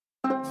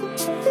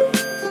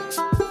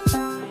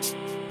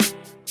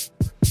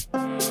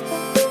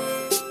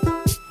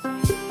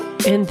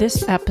In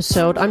this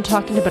episode, I'm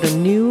talking about a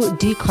new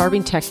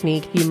decarbing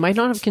technique you might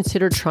not have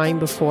considered trying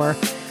before.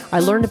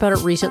 I learned about it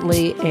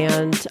recently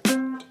and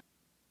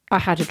I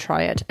had to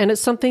try it. And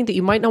it's something that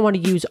you might not want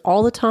to use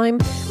all the time,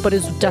 but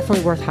is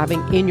definitely worth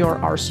having in your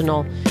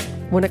arsenal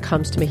when it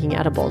comes to making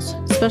edibles,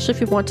 especially if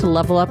you want to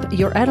level up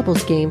your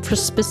edibles game for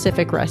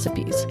specific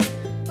recipes.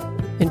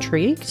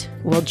 Intrigued?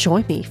 Well,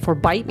 join me for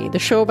Bite Me, the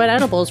show about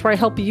edibles where I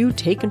help you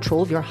take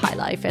control of your high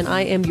life. And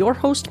I am your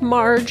host,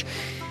 Marge,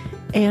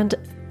 and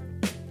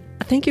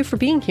thank you for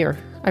being here.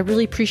 I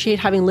really appreciate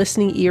having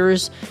listening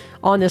ears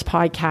on this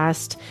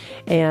podcast,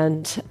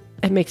 and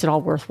it makes it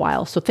all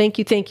worthwhile. So thank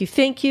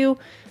you.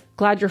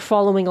 Glad you're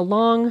following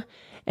along.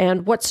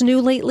 And what's new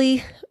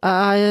lately?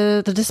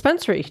 The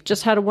dispensary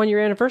just had a 1-year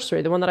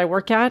anniversary, the one that I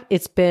work at.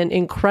 It's been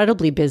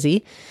incredibly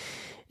busy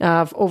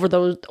over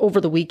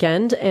the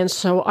weekend. And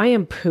so I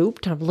am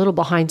pooped. I'm a little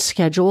behind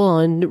schedule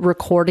on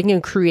recording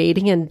and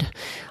creating and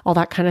all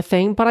that kind of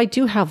thing. But I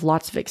do have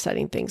lots of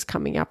exciting things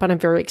coming up and I'm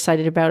very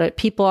excited about it.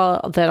 People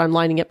that I'm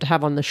lining up to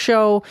have on the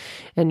show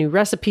and new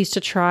recipes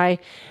to try.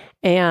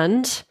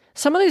 And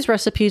some of these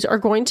recipes are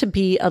going to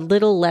be a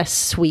little less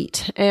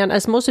sweet. And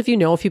as most of you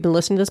know, if you've been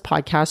listening to this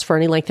podcast for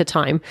any length of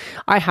time,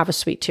 I have a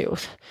sweet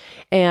tooth.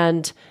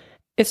 And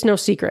it's no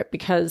secret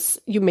because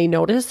you may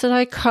notice that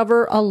I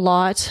cover a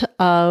lot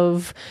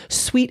of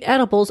sweet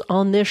edibles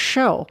on this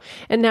show.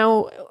 And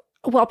now,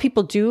 while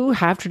people do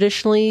have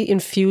traditionally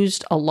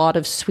infused a lot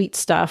of sweet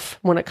stuff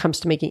when it comes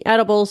to making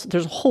edibles,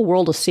 there's a whole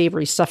world of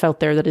savory stuff out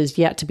there that is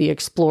yet to be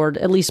explored,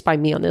 at least by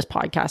me on this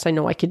podcast. I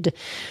know I could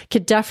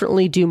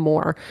definitely do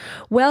more.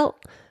 Well,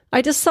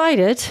 I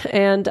decided,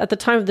 and at the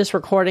time of this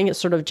recording, it's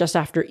sort of just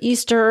after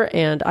Easter,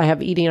 and I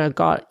have eaten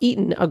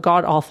a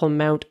god-awful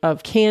amount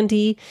of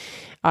candy.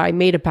 I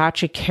made a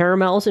batch of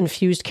caramels,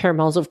 infused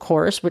caramels, of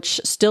course, which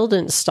still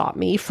didn't stop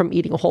me from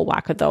eating a whole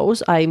whack of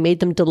those. I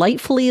made them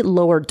delightfully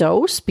lower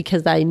dose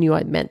because I knew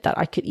I meant that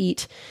I could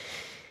eat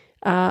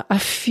a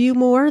few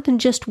more than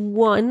just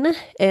one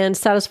and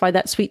satisfy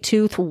that sweet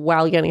tooth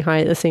while getting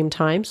high at the same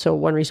time. So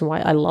one reason why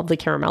I love the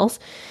caramels.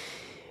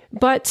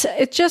 But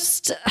it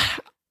just,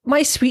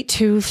 my sweet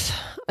tooth,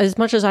 as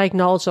much as I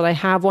acknowledge that I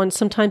have one,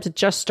 sometimes it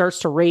just starts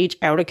to rage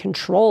out of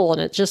control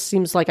and it just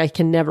seems like I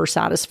can never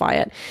satisfy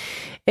it.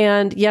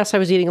 And yes, I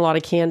was eating a lot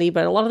of candy,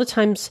 but a lot of the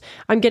times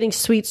I'm getting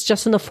sweets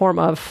just in the form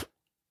of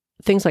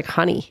things like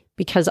honey,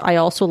 because I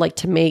also like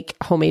to make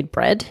homemade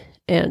bread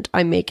and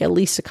I make at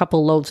least a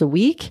couple loaves a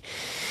week.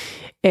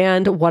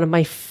 And one of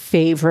my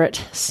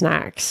favorite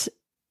snacks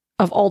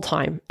of all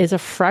time is a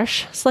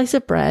fresh slice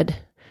of bread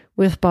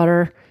with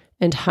butter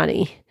and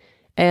honey.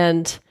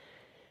 And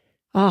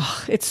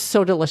oh, it's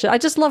so delicious. I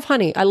just love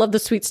honey. I love the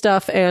sweet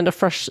stuff, and a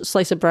fresh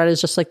slice of bread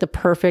is just like the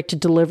perfect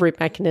delivery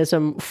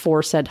mechanism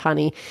for said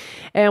honey.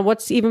 And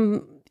what's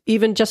even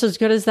just as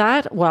good as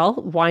that? Well,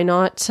 why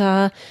not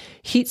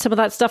heat some of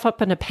that stuff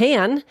up in a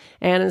pan,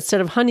 and instead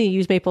of honey,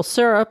 use maple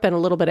syrup and a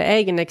little bit of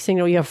egg, and next thing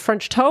you know, you have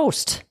French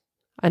toast.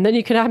 And then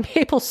you can add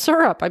maple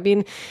syrup. I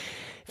mean,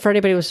 for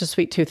anybody with a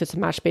sweet tooth, it's a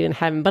match made in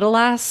heaven. But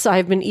alas,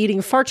 I've been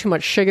eating far too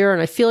much sugar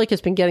and I feel like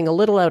it's been getting a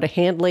little out of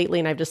hand lately.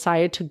 And I've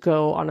decided to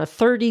go on a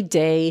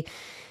 30-day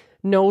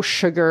no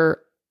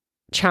sugar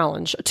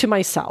challenge to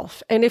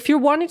myself. And if you're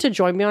wanting to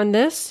join me on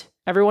this,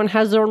 everyone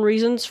has their own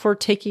reasons for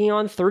taking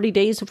on 30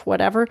 days of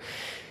whatever.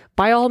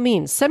 By all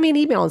means, send me an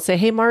email and say,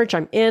 hey, Marge,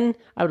 I'm in.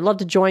 I would love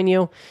to join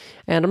you.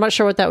 And I'm not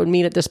sure what that would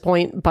mean at this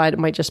point, but it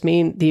might just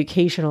mean the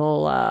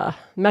occasional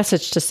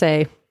message to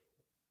say,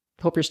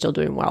 hope you're still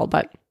doing well.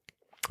 But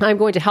I'm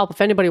going to help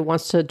if anybody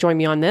wants to join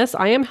me on this.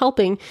 I am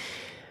helping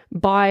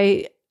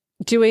by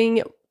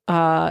doing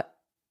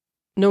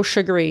no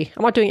sugary.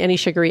 I'm not doing any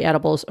sugary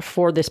edibles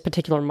for this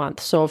particular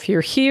month. So if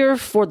you're here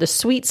for the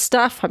sweet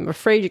stuff, I'm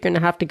afraid you're going to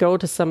have to go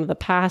to some of the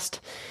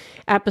past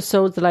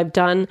episodes that I've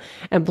done.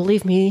 And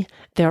believe me,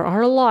 there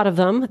are a lot of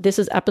them. This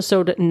is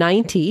episode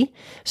 90.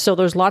 So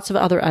there's lots of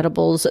other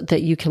edibles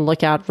that you can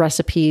look at,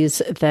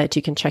 recipes that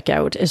you can check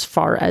out as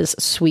far as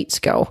sweets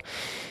go.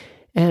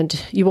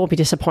 And you won't be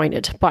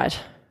disappointed. But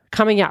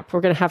coming up, we're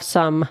going to have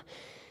some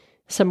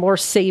more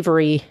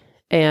savory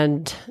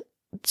and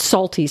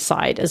salty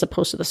side as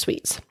opposed to the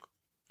sweets.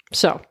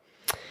 So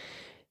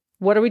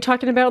what are we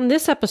talking about in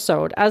this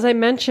episode? As I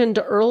mentioned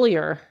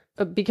earlier,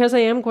 because I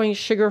am going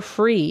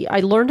sugar-free, I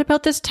learned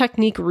about this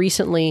technique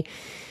recently,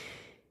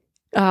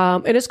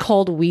 and it's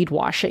called weed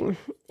washing.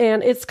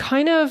 And it's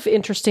kind of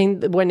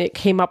interesting when it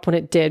came up when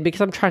it did,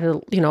 because I'm trying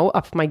to,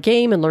 up my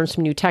game and learn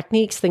some new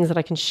techniques, things that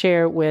I can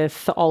share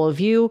with all of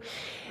you.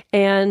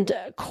 And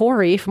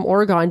Corey from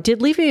Oregon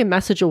did leave me a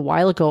message a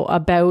while ago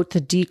about the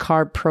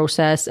decarb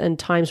process and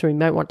times where you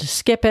might want to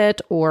skip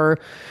it or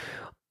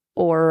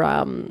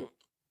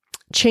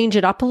change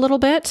it up a little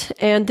bit.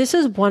 And this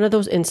is one of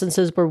those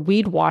instances where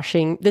weed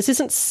washing, this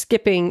isn't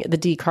skipping the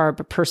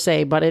decarb per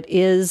se, but it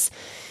is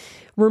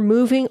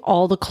removing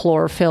all the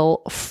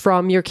chlorophyll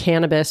from your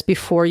cannabis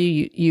before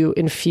you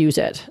infuse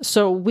it.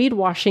 So weed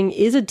washing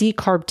is a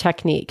decarb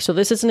technique. So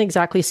this isn't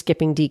exactly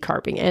skipping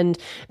decarbing. And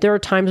there are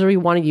times where you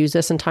want to use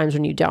this and times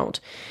when you don't.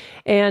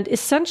 And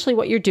essentially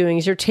what you're doing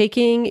is you're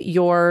taking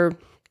your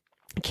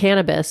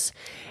cannabis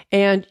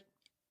and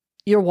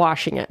you're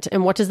washing it.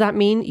 And what does that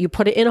mean? You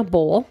put it in a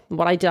bowl.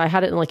 What I did, I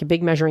had it in like a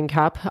big measuring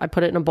cup. I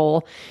put it in a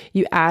bowl.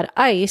 You add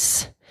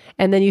ice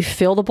and then you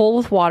fill the bowl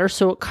with water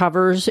so it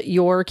covers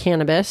your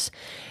cannabis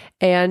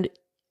and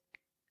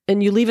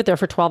you leave it there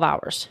for 12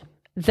 hours.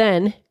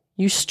 Then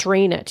you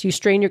strain it. You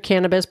strain your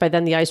cannabis. By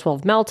then the ice will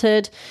have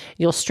melted.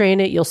 You'll strain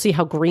it. You'll see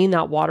how green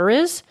that water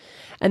is.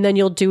 And then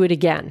you'll do it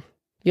again.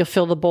 You'll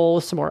fill the bowl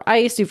with some more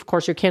ice. Of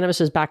course, your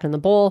cannabis is back in the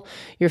bowl.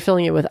 You're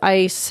filling it with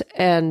ice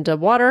and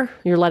water.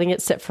 You're letting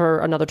it sit for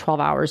another 12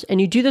 hours. And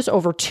you do this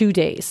over 2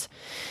 days.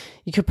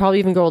 You could probably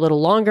even go a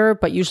little longer,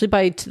 but usually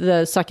by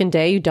the second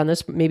day, you've done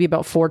this maybe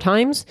about 4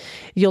 times,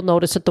 you'll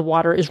notice that the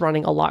water is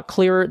running a lot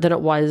clearer than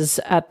it was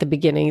at the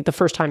beginning, the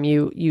first time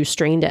you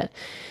strained it.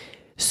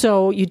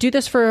 So you do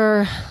this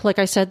for, like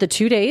I said, the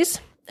 2 days.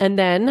 And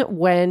then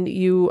when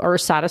you are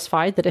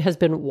satisfied that it has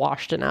been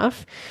washed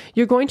enough,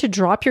 you're going to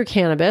drop your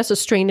cannabis,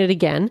 strain it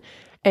again,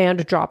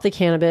 and drop the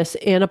cannabis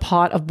in a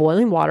pot of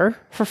boiling water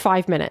for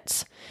 5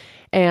 minutes.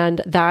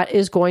 And that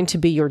is going to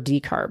be your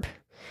decarb.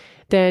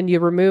 Then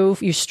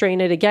you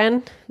strain it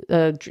again,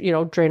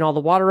 drain all the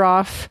water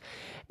off,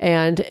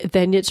 and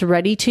then it's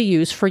ready to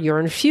use for your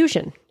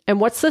infusion.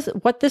 And what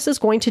this is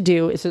going to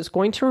do is it's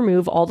going to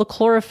remove all the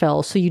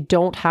chlorophyll so you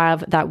don't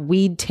have that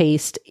weed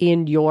taste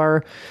in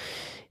your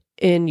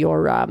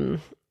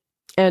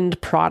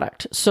end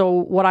product. So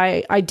what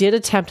I did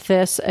attempt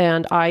this,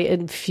 and I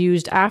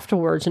infused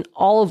afterwards in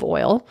olive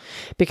oil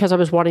because I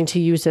was wanting to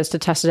use this to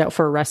test it out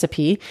for a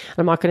recipe.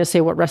 I'm not going to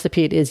say what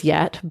recipe it is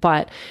yet,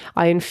 but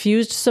I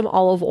infused some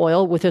olive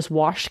oil with this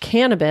washed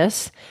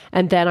cannabis,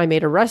 and then I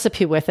made a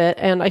recipe with it.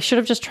 And I should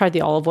have just tried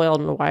the olive oil. I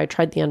don't know why I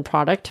tried the end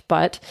product,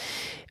 but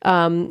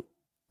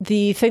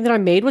the thing that I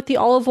made with the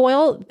olive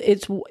oil,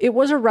 it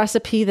was a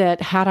recipe that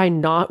had I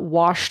not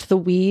washed the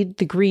weed,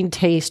 the green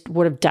taste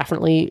would have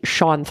definitely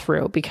shone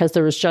through because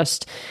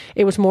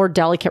it was more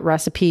delicate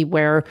recipe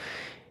where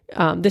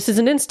this is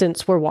an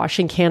instance where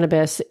washing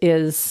cannabis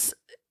is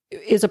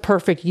a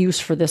perfect use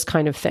for this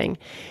kind of thing.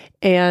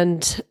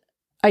 And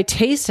I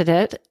tasted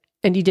it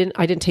and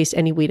I didn't taste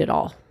any weed at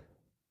all.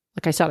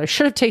 Like I said, I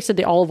should have tasted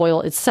the olive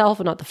oil itself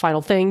and not the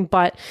final thing,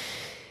 but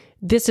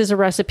this is a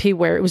recipe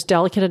where it was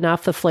delicate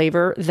enough, the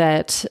flavor,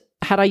 that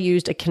had I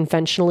used a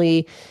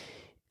conventionally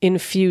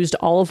infused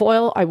olive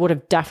oil, I would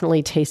have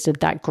definitely tasted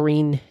that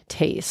green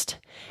taste.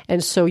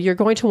 And so you're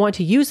going to want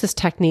to use this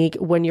technique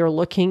when you're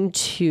looking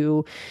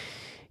to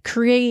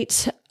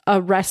create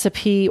a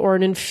recipe or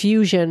an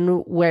infusion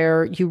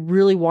where you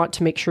really want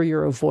to make sure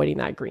you're avoiding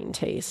that green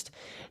taste.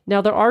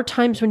 Now, there are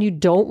times when you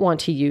don't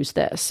want to use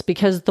this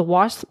because the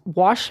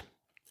wash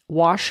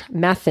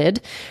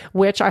method,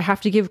 which I have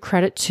to give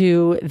credit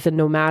to the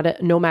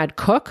Nomad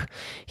Cook.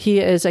 He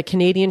is a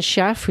Canadian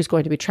chef who's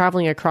going to be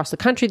traveling across the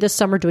country this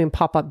summer doing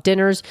pop-up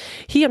dinners.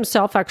 He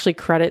himself actually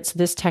credits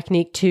this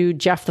technique to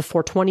Jeff the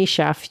 420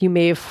 chef. You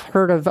may have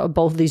heard of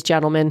both of these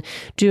gentlemen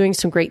doing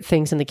some great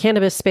things in the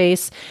cannabis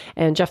space.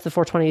 And Jeff the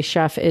 420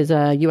 chef is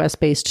a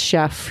US-based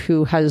chef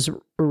who has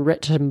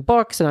written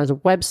books and has a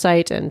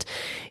website and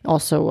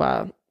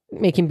also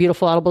making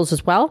beautiful edibles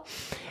as well.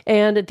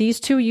 And these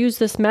two use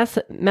this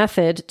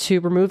method to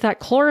remove that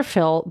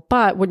chlorophyll.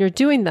 But when you're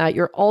doing that,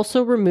 you're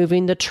also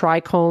removing the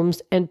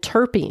trichomes and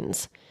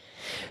terpenes.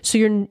 So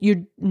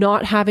you're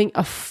not having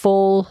a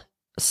full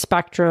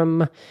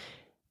spectrum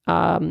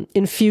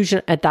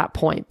infusion at that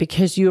point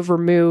because you have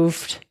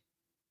removed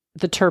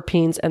the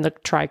terpenes and the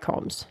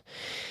trichomes.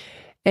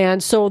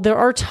 And so there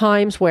are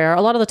times where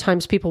a lot of the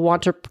times people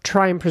want to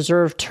try and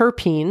preserve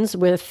terpenes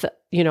with,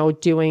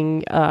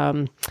 doing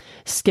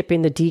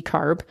skipping the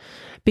decarb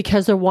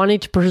because they're wanting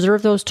to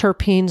preserve those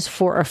terpenes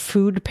for a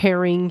food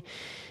pairing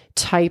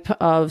type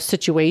of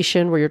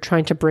situation where you're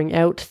trying to bring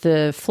out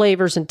the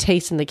flavors and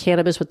taste in the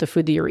cannabis with the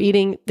food that you're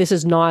eating. This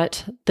is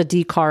not the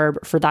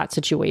decarb for that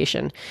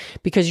situation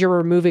because you're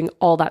removing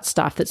all that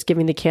stuff that's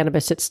giving the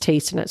cannabis its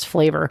taste and its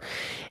flavor.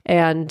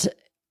 And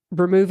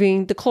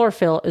removing the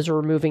chlorophyll is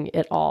removing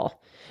it all.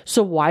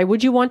 So why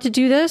would you want to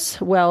do this?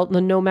 Well,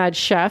 the Nomad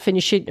Chef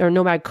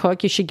Nomad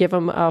Cook, you should give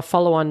him a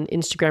follow on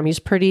Instagram. He's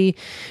pretty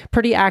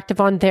active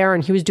on there,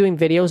 and he was doing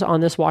videos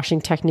on this washing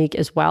technique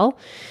as well.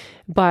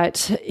 But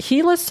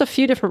he lists a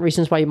few different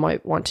reasons why you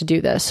might want to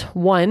do this.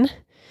 One,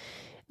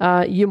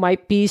 you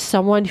might be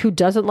someone who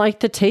doesn't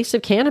like the taste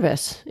of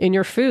cannabis in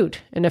your food.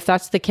 And if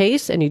that's the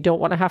case and you don't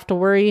want to have to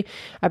worry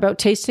about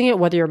tasting it,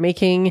 whether you're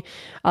making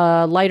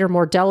a lighter,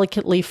 more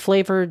delicately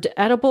flavored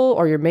edible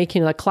or you're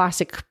making a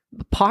classic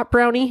pot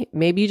brownie,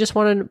 maybe you just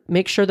want to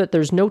make sure that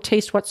there's no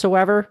taste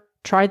whatsoever,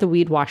 try the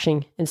weed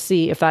washing and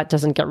see if that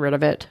doesn't get rid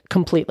of it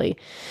completely.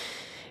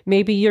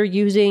 Maybe you're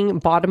using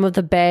bottom of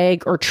the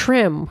bag or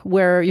trim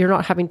where you're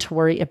not having to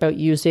worry about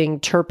using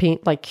terpene.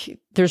 Like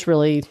there's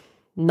really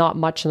not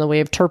much in the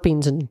way of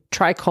terpenes and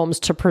trichomes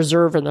to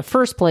preserve in the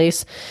first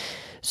place.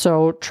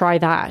 So try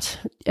that.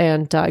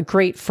 And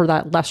great for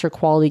that lesser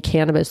quality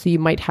cannabis that you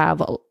might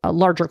have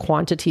larger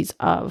quantities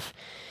of.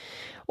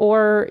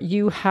 or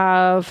you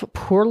have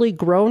poorly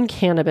grown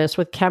cannabis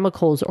with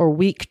chemicals or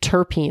weak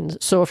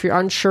terpenes. So if you're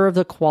unsure of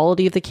the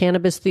quality of the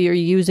cannabis that you're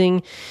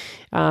using,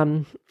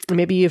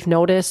 maybe you've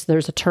noticed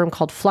there's a term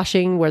called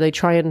flushing, where they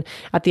try and,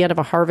 at the end of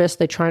a harvest,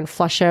 they try and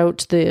flush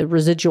out the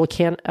residual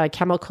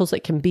chemicals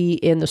that can be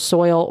in the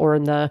soil or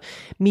in the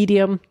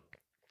medium.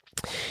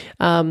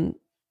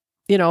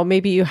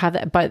 Maybe you have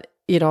that, but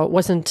it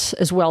wasn't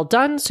as well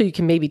done. So you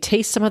can maybe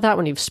taste some of that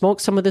when you've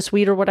smoked some of this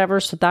weed or whatever.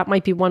 So that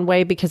might be one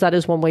way, because that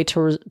is one way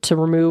to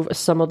remove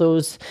some of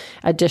those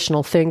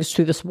additional things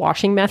through this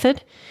washing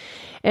method.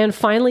 And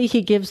finally,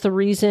 he gives the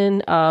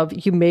reason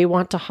of you may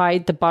want to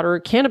hide the butter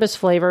cannabis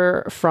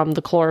flavor from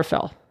the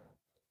chlorophyll.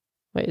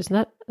 Wait, is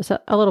that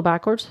a little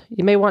backwards?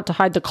 You may want to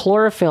hide the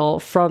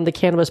chlorophyll from the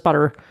cannabis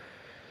butter.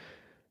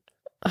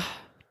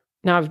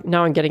 Now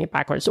I'm getting it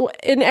backwards. So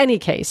in any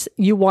case,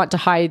 you want to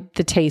hide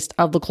the taste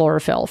of the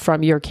chlorophyll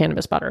from your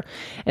cannabis butter.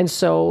 And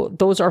so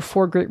those are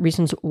 4 great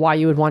reasons why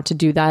you would want to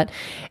do that.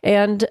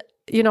 And,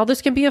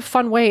 this can be a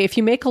fun way. If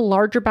you make a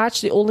larger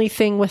batch, the only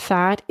thing with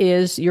that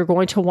is you're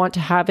going to want to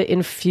have it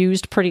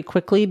infused pretty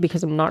quickly,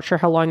 because I'm not sure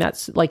how long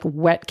that's like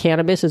wet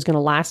cannabis is going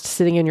to last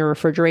sitting in your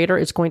refrigerator.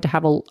 It's going to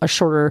have a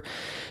shorter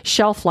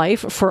shelf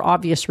life for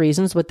obvious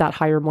reasons with that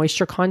higher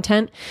moisture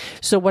content.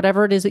 So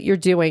whatever it is that you're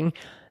doing,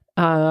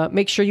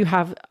 make sure you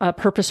have a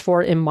purpose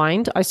for it in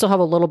mind. I still have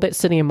a little bit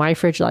sitting in my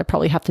fridge that I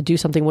probably have to do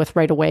something with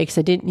right away, because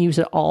I didn't use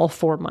it all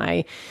for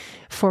my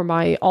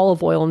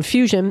olive oil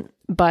infusion,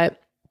 but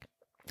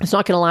it's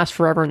not going to last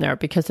forever in there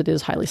because it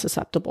is highly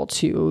susceptible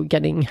to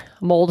getting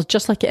mold,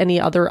 just like any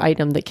other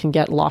item that can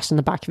get lost in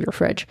the back of your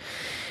fridge.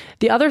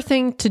 The other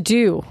thing to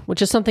do,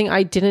 which is something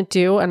I didn't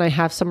do and I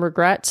have some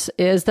regrets,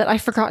 is that I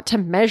forgot to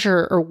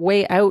measure or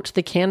weigh out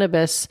the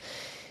cannabis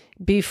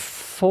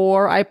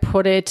before I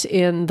put it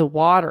in the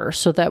water,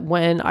 so that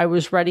when I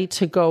was ready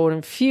to go and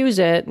infuse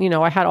it,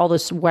 I had all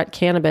this wet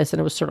cannabis and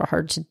it was sort of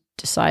hard to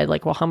decide,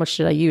 like, well, how much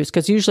did I use?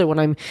 Because usually when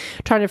I'm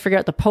trying to figure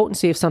out the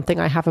potency of something,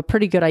 I have a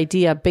pretty good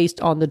idea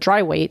based on the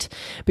dry weight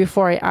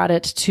before I add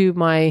it to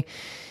my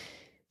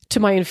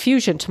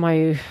infusion, to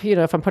my,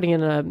 if I'm putting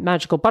in a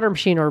magical butter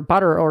machine or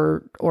butter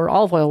or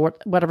olive oil,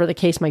 whatever the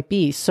case might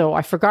be. So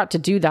I forgot to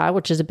do that,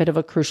 which is a bit of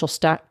a crucial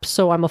step.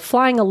 So I'm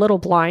flying a little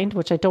blind,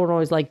 which I don't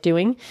always like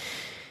doing,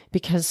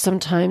 because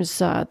sometimes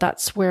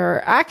that's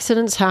where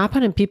accidents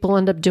happen and people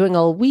end up doing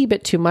a wee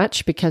bit too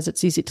much, because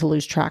it's easy to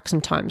lose track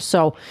sometimes.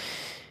 So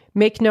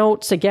make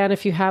notes. Again,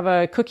 if you have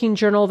a cooking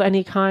journal of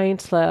any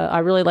kind, I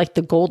really like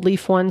the Gold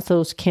Leaf ones,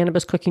 those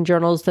cannabis cooking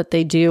journals that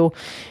they do.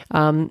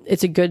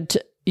 It's a good,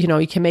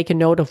 you can make a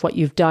note of what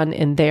you've done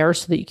in there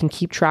so that you can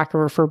keep track or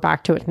refer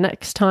back to it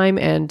next time.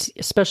 And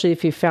especially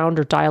if you found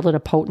or dialed in a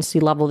potency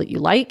level that you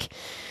like,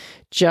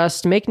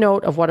 just make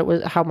note of what it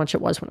was, how much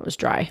it was when it was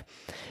dry.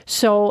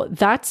 So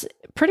that's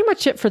pretty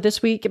much it for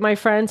this week, my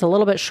friends. A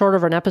little bit shorter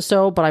of an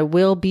episode, but I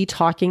will be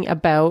talking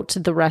about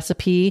the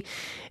recipe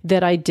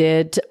that I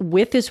did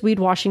with this weed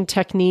washing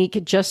technique.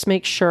 Just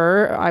make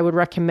sure, I would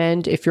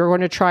recommend, if you're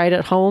going to try it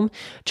at home,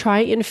 try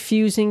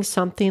infusing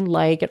something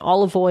like an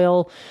olive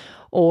oil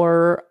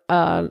or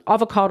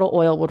avocado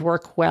oil would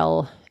work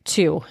well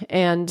too.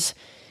 And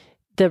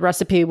the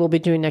recipe we'll be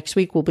doing next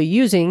week will be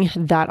using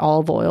that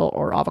olive oil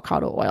or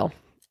avocado oil.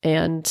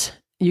 And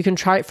you can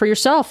try it for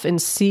yourself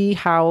and see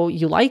how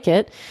you like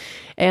it.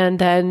 And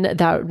then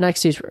that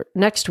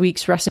next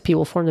week's recipe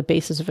will form the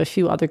basis of a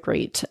few other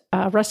great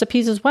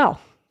recipes as well.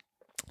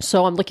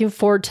 So I'm looking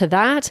forward to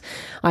that.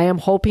 I am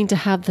hoping to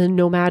have the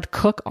Nomad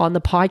cook on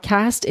the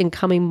podcast in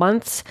coming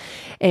months.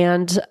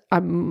 And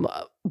I'm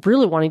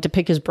really wanting to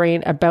pick his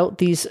brain about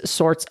these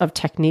sorts of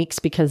techniques,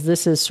 because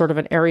this is sort of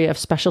an area of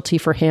specialty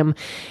for him.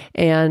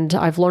 And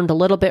I've learned a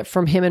little bit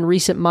from him in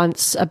recent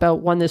months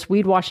about this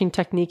weed washing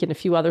technique and a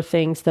few other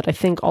things that I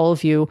think all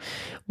of you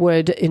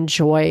would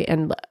enjoy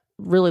and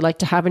really like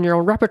to have in your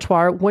own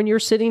repertoire when you're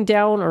sitting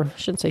down, or I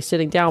shouldn't say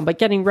sitting down, but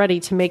getting ready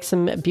to make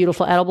some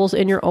beautiful edibles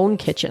in your own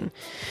kitchen.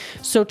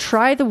 So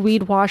try the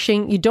weed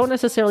washing. You don't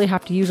necessarily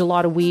have to use a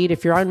lot of weed.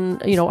 If you're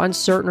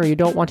uncertain or you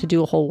don't want to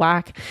do a whole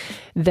whack,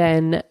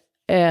 then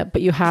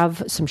but you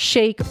have some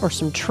shake or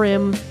some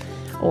trim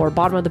or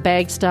bottom of the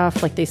bag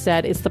stuff, like they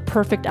said, it's the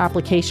perfect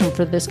application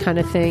for this kind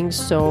of thing.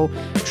 So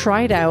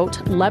try it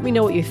out. Let me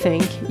know what you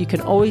think. You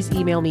can always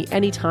email me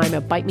anytime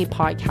at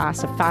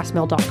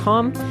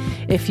bitemepodcast@fastmail.com.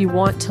 If you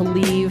want to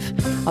leave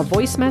a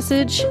voice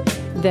message,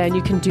 then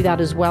you can do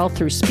that as well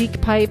through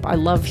SpeakPipe. I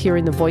love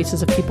hearing the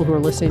voices of people who are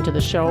listening to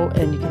the show,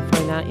 and you can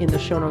find that in the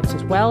show notes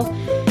as well.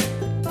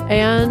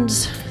 And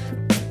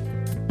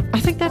I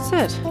think that's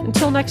it.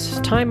 Until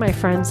next time, my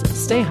friends,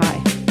 stay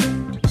high.